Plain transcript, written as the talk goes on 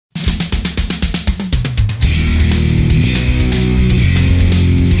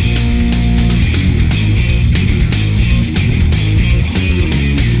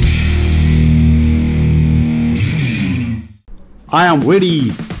I am ready.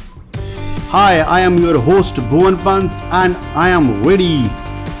 Hi, I am your host Bhuvan Pant and I am ready.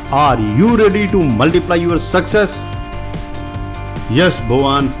 Are you ready to multiply your success? Yes,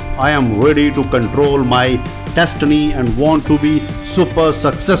 Bhuvan, I am ready to control my destiny and want to be super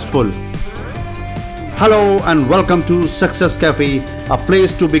successful. Hello and welcome to Success Cafe, a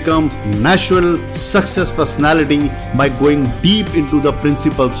place to become natural success personality by going deep into the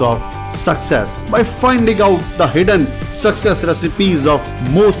principles of success, by finding out the hidden success recipes of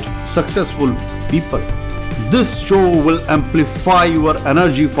most successful people. This show will amplify your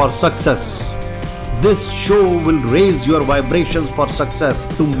energy for success. This show will raise your vibrations for success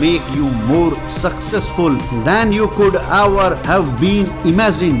to make you more successful than you could ever have been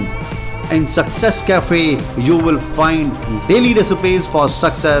imagined. In Success Cafe, you will find daily recipes for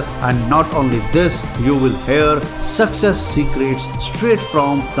success, and not only this, you will hear success secrets straight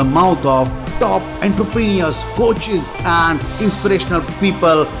from the mouth of top entrepreneurs, coaches, and inspirational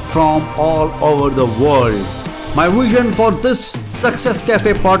people from all over the world. My vision for this Success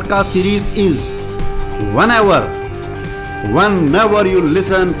Cafe podcast series is whenever you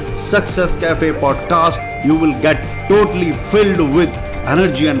listen Success Cafe podcast, you will get totally filled with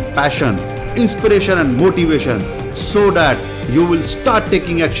energy and passion, inspiration and motivation, so that you will start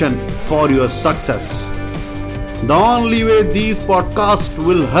taking action for your success. The only way these podcasts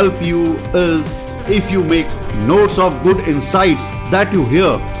will help you is if you make notes of good insights that you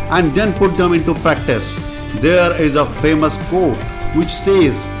hear and then put them into practice. There is a famous quote which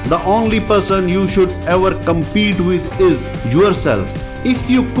says, the only person you should ever compete with is yourself.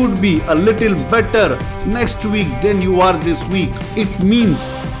 If you could be a little better next week than you are this week, it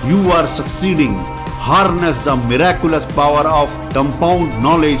means you are succeeding. Harness the miraculous power of compound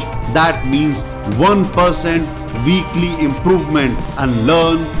knowledge, that means 1% weekly improvement, and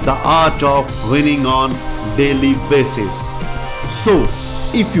learn the art of winning on daily basis. So,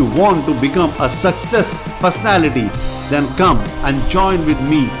 if you want to become a success personality, then come and join with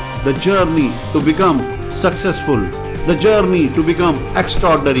me the journey to become successful, the journey to become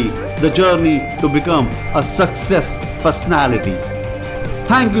extraordinary, the journey to become a success personality.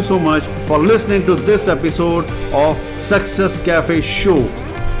 Thank you so much for listening to this episode of Success Cafe show.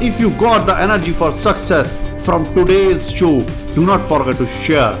 If you got the energy for success from today's show, do not forget to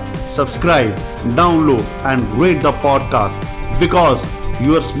share, subscribe, download and rate the podcast, because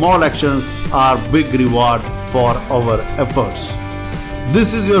your small actions are big reward for our efforts.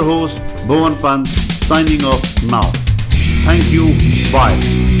 This is your host Bhuvan Pant signing off now. Thank you.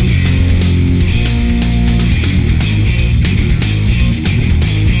 Bye.